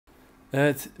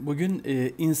Evet, bugün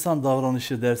insan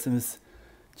davranışı dersimiz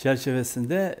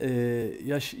çerçevesinde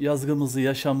yazgımızı,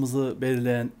 yaşamımızı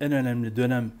belirleyen en önemli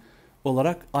dönem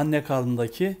olarak anne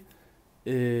karnındaki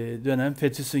e, dönem,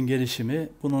 fetüsün gelişimi,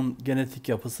 bunun genetik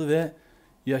yapısı ve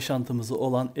yaşantımızı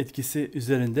olan etkisi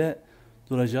üzerinde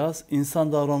duracağız.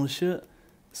 İnsan davranışı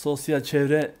sosyal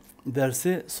çevre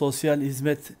dersi, sosyal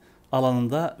hizmet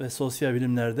alanında ve sosyal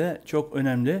bilimlerde çok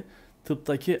önemli.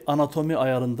 Tıptaki anatomi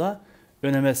ayarında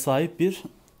öneme sahip bir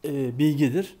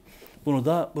bilgidir. Bunu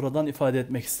da buradan ifade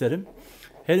etmek isterim.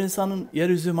 Her insanın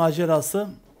yeryüzü macerası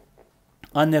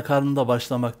anne karnında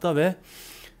başlamakta ve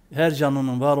her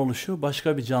canlının varoluşu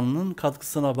başka bir canlının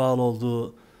katkısına bağlı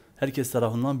olduğu herkes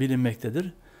tarafından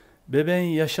bilinmektedir.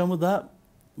 Bebeğin yaşamı da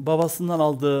babasından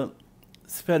aldığı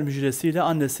sperm hücresiyle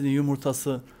annesinin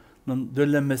yumurtasının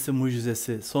döllenmesi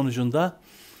mucizesi sonucunda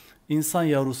insan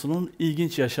yavrusunun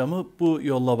ilginç yaşamı bu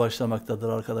yolla başlamaktadır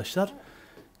arkadaşlar.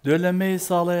 Döllenmeyi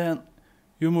sağlayan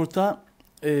yumurta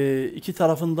iki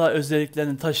tarafında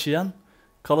özelliklerini taşıyan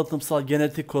kalıtımsal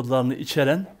genetik kodlarını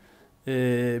içeren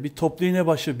bir toplu iğne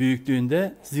başı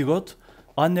büyüklüğünde zigot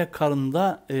anne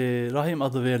karnında rahim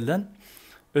adı verilen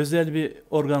özel bir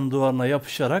organ duvarına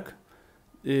yapışarak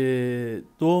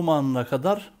doğum anına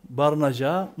kadar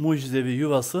barınacağı mucizevi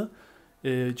yuvası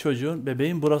çocuğun,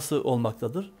 bebeğin burası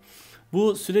olmaktadır.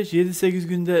 Bu süreç 7-8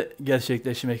 günde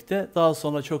gerçekleşmekte. Daha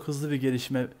sonra çok hızlı bir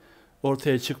gelişme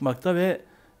ortaya çıkmakta ve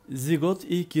zigot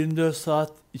ilk 24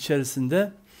 saat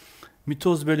içerisinde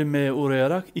mitoz bölünmeye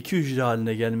uğrayarak iki hücre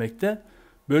haline gelmekte.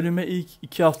 Bölünme ilk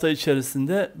 2 hafta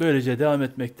içerisinde böylece devam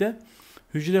etmekte.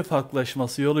 Hücre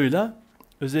farklılaşması yoluyla,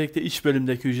 özellikle iç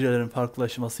bölümdeki hücrelerin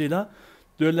farklılaşmasıyla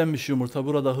döllenmiş yumurta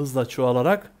burada hızla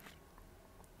çoğalarak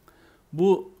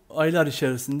bu aylar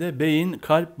içerisinde beyin,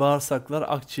 kalp, bağırsaklar,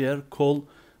 akciğer, kol,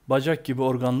 bacak gibi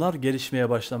organlar gelişmeye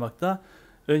başlamakta.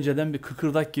 Önceden bir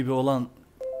kıkırdak gibi olan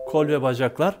kol ve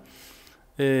bacaklar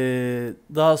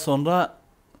daha sonra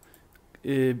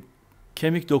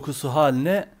kemik dokusu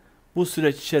haline bu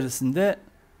süreç içerisinde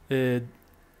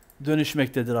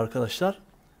dönüşmektedir arkadaşlar.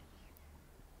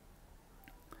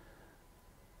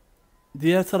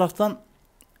 Diğer taraftan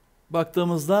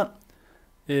baktığımızda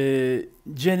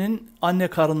cenin anne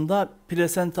karnında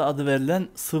plasenta adı verilen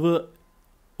sıvı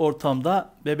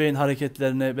ortamda bebeğin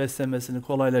hareketlerini, beslenmesini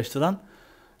kolaylaştıran,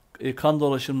 kan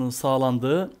dolaşımının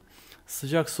sağlandığı,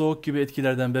 sıcak soğuk gibi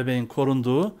etkilerden bebeğin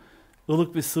korunduğu,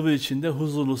 ılık bir sıvı içinde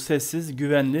huzurlu, sessiz,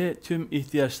 güvenli tüm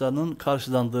ihtiyaçlarının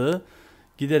karşılandığı,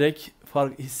 giderek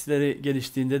hisleri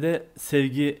geliştiğinde de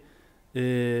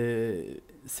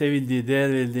sevildiği, değer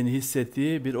verildiğini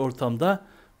hissettiği bir ortamda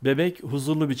bebek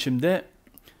huzurlu biçimde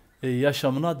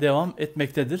yaşamına devam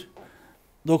etmektedir.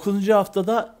 9.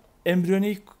 haftada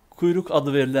embriyonik kuyruk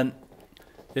adı verilen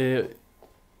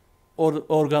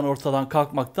organ ortadan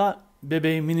kalkmakta.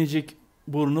 Bebeğin minicik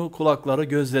burnu, kulakları,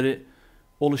 gözleri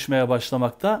oluşmaya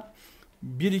başlamakta.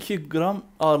 1-2 gram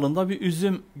ağırlığında bir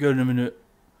üzüm görünümünü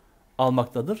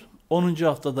almaktadır. 10.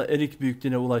 haftada erik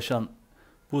büyüklüğüne ulaşan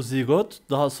bu zigot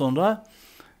daha sonra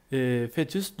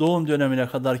fetüs doğum dönemine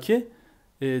kadar ki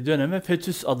döneme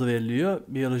fetüs adı veriliyor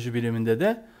biyoloji biliminde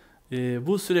de.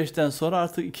 Bu süreçten sonra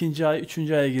artık 2. ay, 3.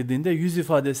 aya girdiğinde yüz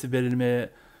ifadesi belirmeye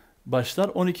başlar.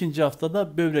 12.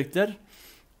 haftada böbrekler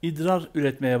idrar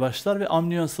üretmeye başlar ve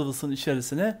amniyon sıvısının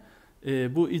içerisine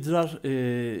bu idrar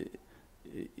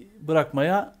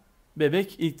bırakmaya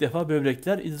bebek ilk defa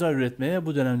böbrekler idrar üretmeye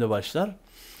bu dönemde başlar.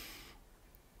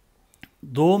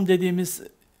 Doğum dediğimiz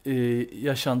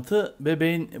yaşantı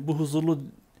bebeğin bu huzurlu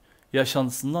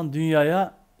yaşantısından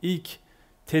dünyaya ilk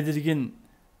tedirgin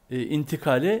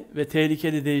intikali ve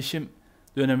tehlikeli değişim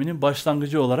döneminin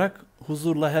başlangıcı olarak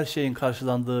huzurla her şeyin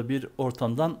karşılandığı bir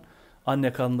ortamdan,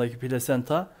 anne karnındaki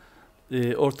plasenta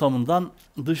ortamından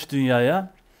dış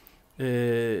dünyaya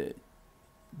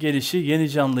gelişi, yeni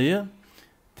canlıyı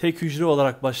tek hücre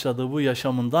olarak başladığı bu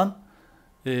yaşamından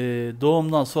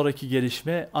doğumdan sonraki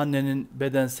gelişme, annenin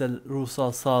bedensel,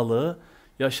 ruhsal sağlığı,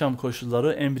 yaşam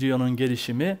koşulları, embriyonun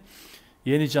gelişimi,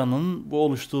 yeni canlının bu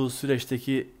oluştuğu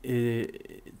süreçteki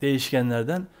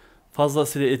değişkenlerden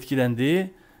fazlasıyla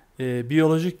etkilendiği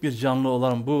biyolojik bir canlı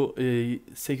olan bu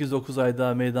 8-9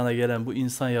 ayda meydana gelen bu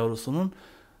insan yavrusunun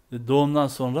doğumdan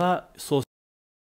sonra sosyal